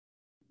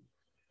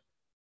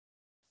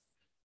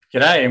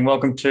G'day and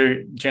welcome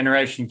to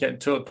Generation Get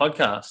To It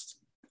podcast.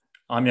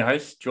 I'm your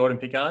host, Jordan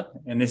Pickard,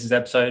 and this is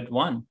episode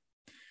 1.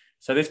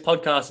 So this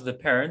podcast is for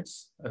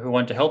parents who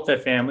want to help their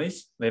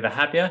families live a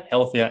happier,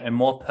 healthier, and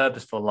more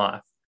purposeful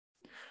life.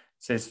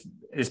 So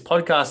this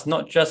podcast is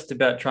not just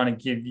about trying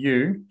to give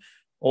you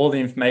all the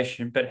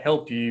information, but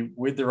help you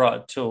with the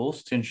right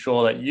tools to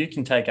ensure that you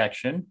can take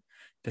action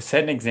to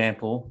set an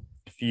example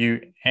for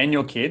you and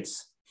your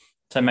kids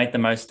to make the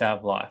most out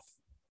of life.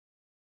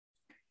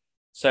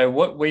 So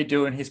what we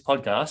do in his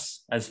podcast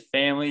as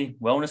family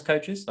wellness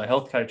coaches, or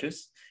health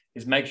coaches,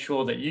 is make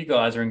sure that you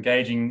guys are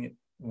engaging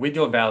with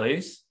your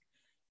values,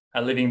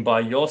 are living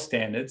by your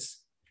standards,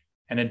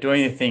 and are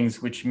doing the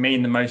things which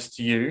mean the most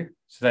to you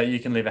so that you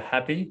can live a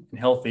happy and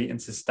healthy and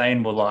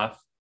sustainable life,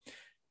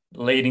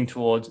 leading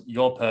towards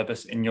your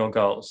purpose and your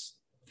goals.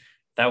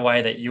 That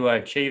way that you are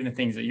achieving the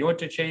things that you want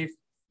to achieve,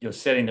 you're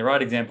setting the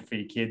right example for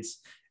your kids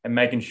and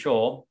making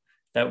sure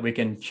that we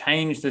can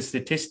change the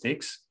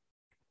statistics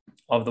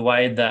of the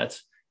way that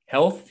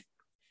health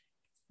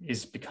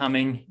is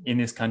becoming in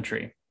this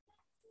country.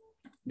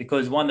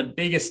 Because one of the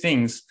biggest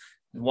things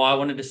why I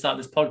wanted to start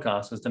this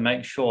podcast was to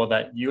make sure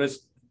that you as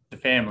the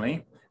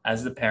family,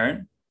 as the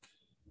parent,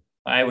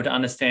 are able to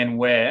understand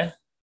where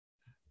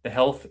the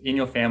health in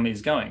your family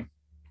is going.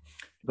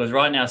 Because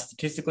right now,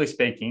 statistically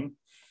speaking,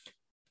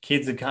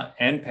 kids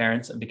and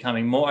parents are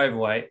becoming more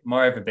overweight,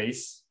 more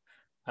obese,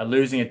 are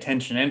losing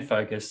attention and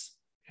focus,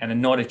 and are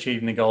not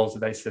achieving the goals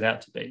that they set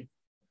out to be.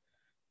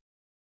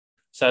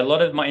 So a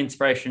lot of my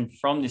inspiration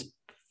for this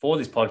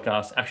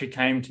podcast actually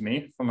came to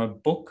me from a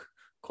book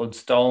called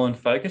Stolen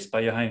Focus by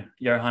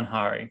Johann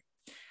Hari.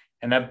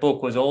 And that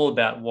book was all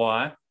about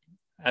why,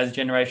 as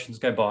generations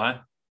go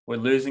by, we're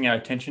losing our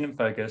attention and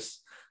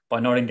focus by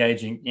not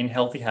engaging in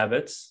healthy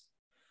habits,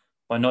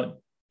 by not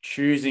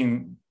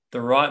choosing the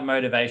right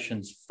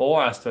motivations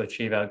for us to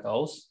achieve our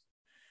goals,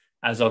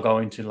 as I'll go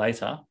into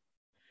later,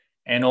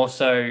 and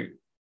also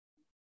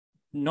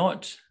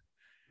not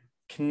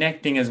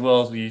connecting as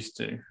well as we used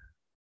to.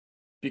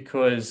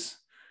 Because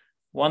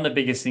one of the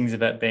biggest things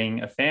about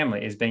being a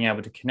family is being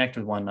able to connect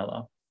with one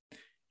another.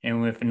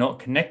 And if we're not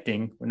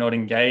connecting, we're not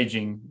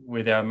engaging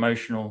with our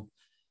emotional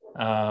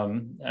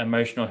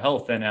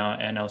health and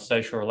our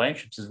social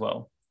relationships as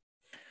well.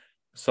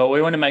 So what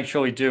we want to make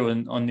sure we do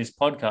on this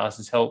podcast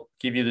is help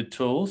give you the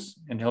tools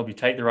and help you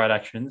take the right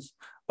actions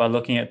by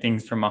looking at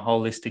things from a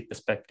holistic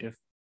perspective.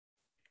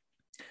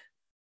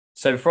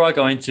 So before I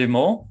go into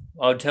more,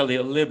 I'll tell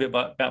you a little bit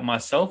about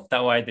myself.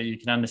 That way that you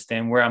can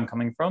understand where I'm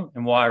coming from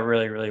and why I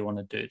really, really want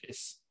to do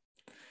this.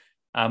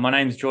 My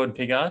name is Jordan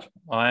Pickard.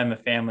 I am a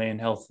family and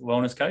health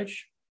wellness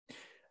coach.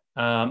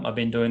 I've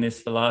been doing this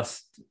for the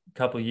last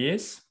couple of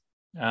years.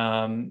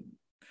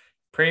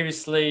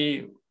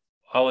 Previously,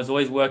 I was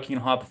always working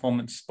in high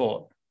performance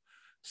sport.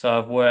 So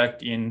I've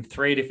worked in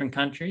 3 different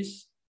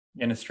countries,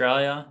 in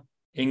Australia,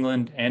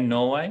 England, and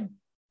Norway.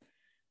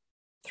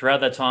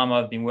 Throughout that time,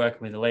 I've been working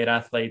with elite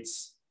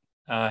athletes,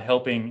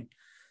 helping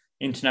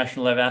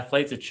international level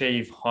athletes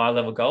achieve high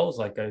level goals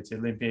like go to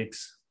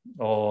Olympics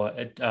or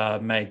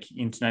make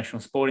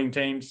international sporting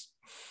teams.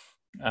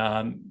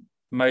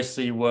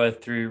 Mostly were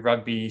through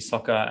rugby,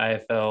 soccer,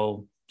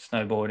 AFL,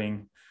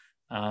 snowboarding,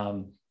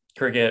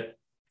 cricket,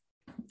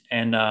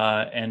 and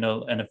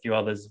a few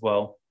others as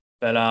well.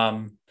 But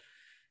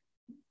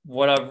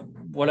what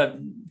I've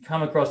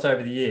come across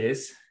over the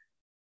years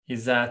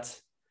is that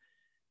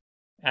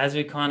as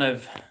we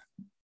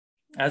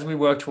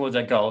work towards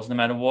our goals, no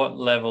matter what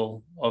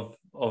level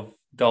of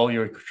goal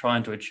you're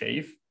trying to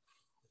achieve,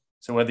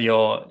 so whether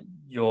you're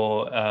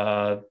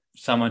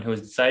someone who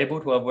is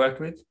disabled, who I've worked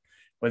with,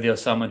 whether you're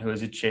someone who is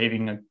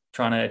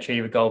trying to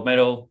achieve a gold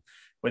medal,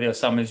 whether you're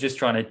someone who's just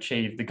trying to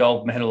achieve the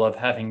gold medal of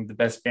having the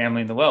best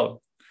family in the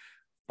world.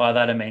 By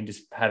that, I mean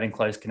just having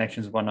close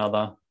connections with one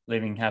another,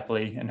 living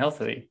happily and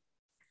healthily.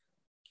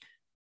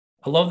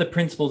 A lot of the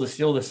principles are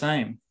still the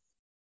same.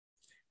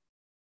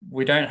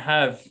 We don't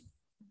have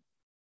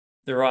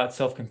the right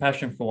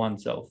self-compassion for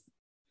oneself.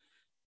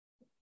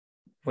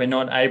 We're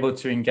not able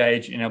to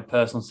engage in our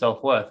personal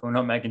self-worth. We're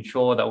not making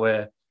sure that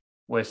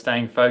we're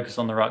staying focused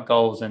on the right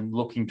goals and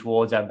looking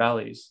towards our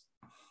values.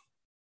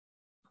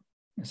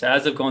 So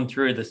as I've gone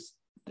through this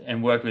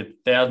and worked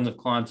with thousands of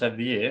clients over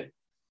the year,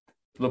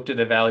 looked at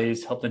their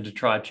values, helped them to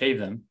try to achieve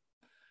them,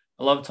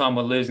 a lot of the time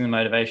we're losing the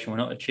motivation. We're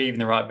not achieving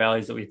the right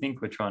values that we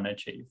think we're trying to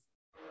achieve.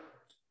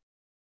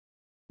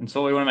 And so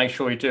what we want to make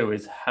sure we do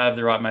is have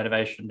the right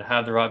motivation, to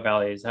have the right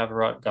values, have the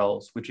right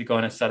goals, which are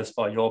going to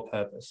satisfy your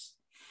purpose.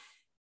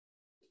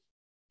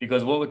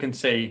 Because what we can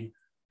see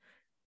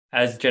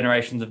as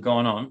generations have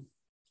gone on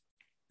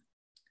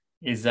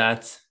is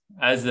that,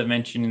 as I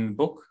mentioned in the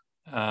book,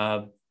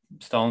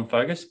 Stolen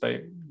Focus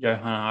by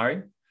Johann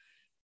Hari,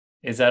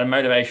 is that our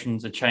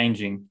motivations are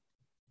changing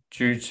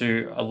due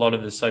to a lot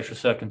of the social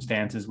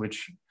circumstances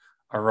which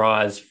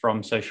arise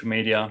from social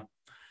media,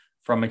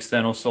 from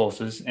external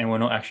sources, and we're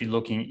not actually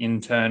looking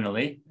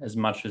internally as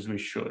much as we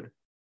should.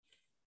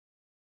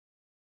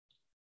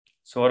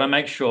 So what I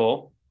make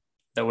sure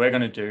that we're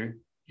going to do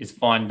is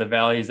find the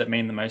values that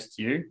mean the most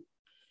to you,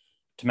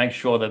 to make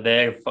sure that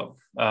they're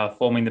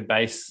forming the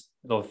base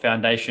or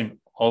foundation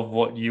of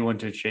what you want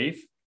to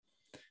achieve,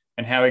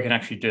 and how we can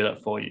actually do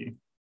that for you.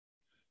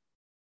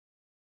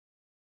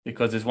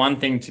 Because there's one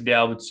thing to be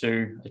able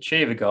to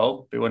achieve a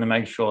goal, but we want to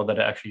make sure that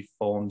it actually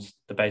forms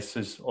the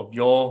basis of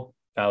your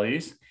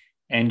values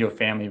and your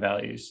family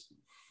values.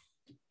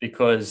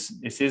 Because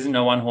this isn't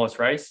a one-horse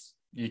race.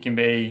 You can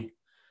be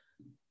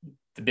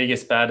the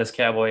biggest, baddest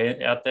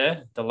cowboy out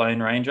there, the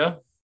Lone Ranger,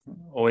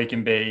 or you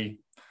can be,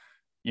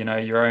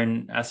 your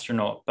own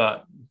astronaut,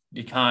 but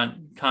you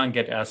can't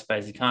get out of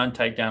space. You can't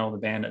take down all the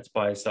bandits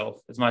by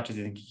yourself as much as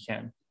you think you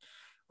can.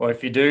 Or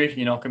if you do,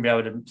 you're not going to be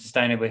able to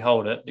sustainably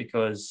hold it,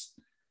 because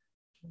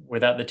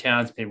without the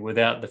townspeople,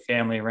 without the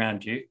family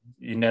around you,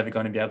 you're never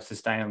going to be able to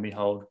sustainably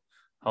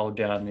hold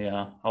down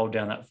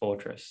that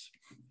fortress.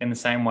 In the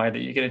same way that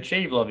you can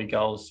achieve a lot of your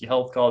goals, your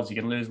health goals, you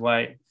can lose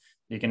weight,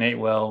 you can eat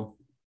well,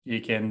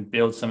 you can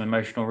build some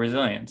emotional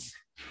resilience.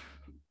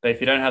 But if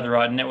you don't have the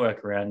right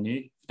network around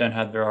you, don't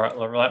have the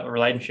right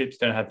relationships,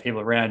 don't have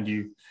people around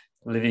you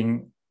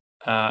living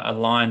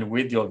aligned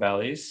with your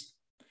values,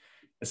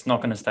 it's not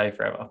going to stay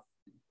forever.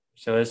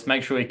 So let's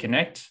make sure we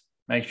connect,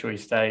 make sure we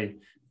stay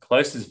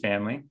close as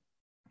family,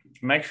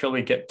 make sure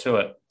we get to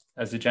it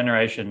as a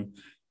generation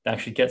that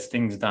actually gets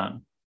things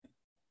done,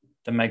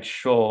 to make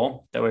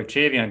sure that we're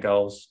achieving our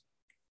goals,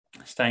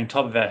 staying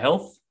top of our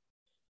health,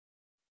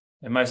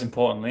 and most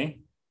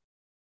importantly,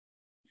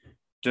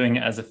 doing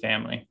it as a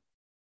family.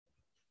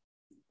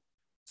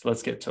 So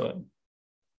let's get to it.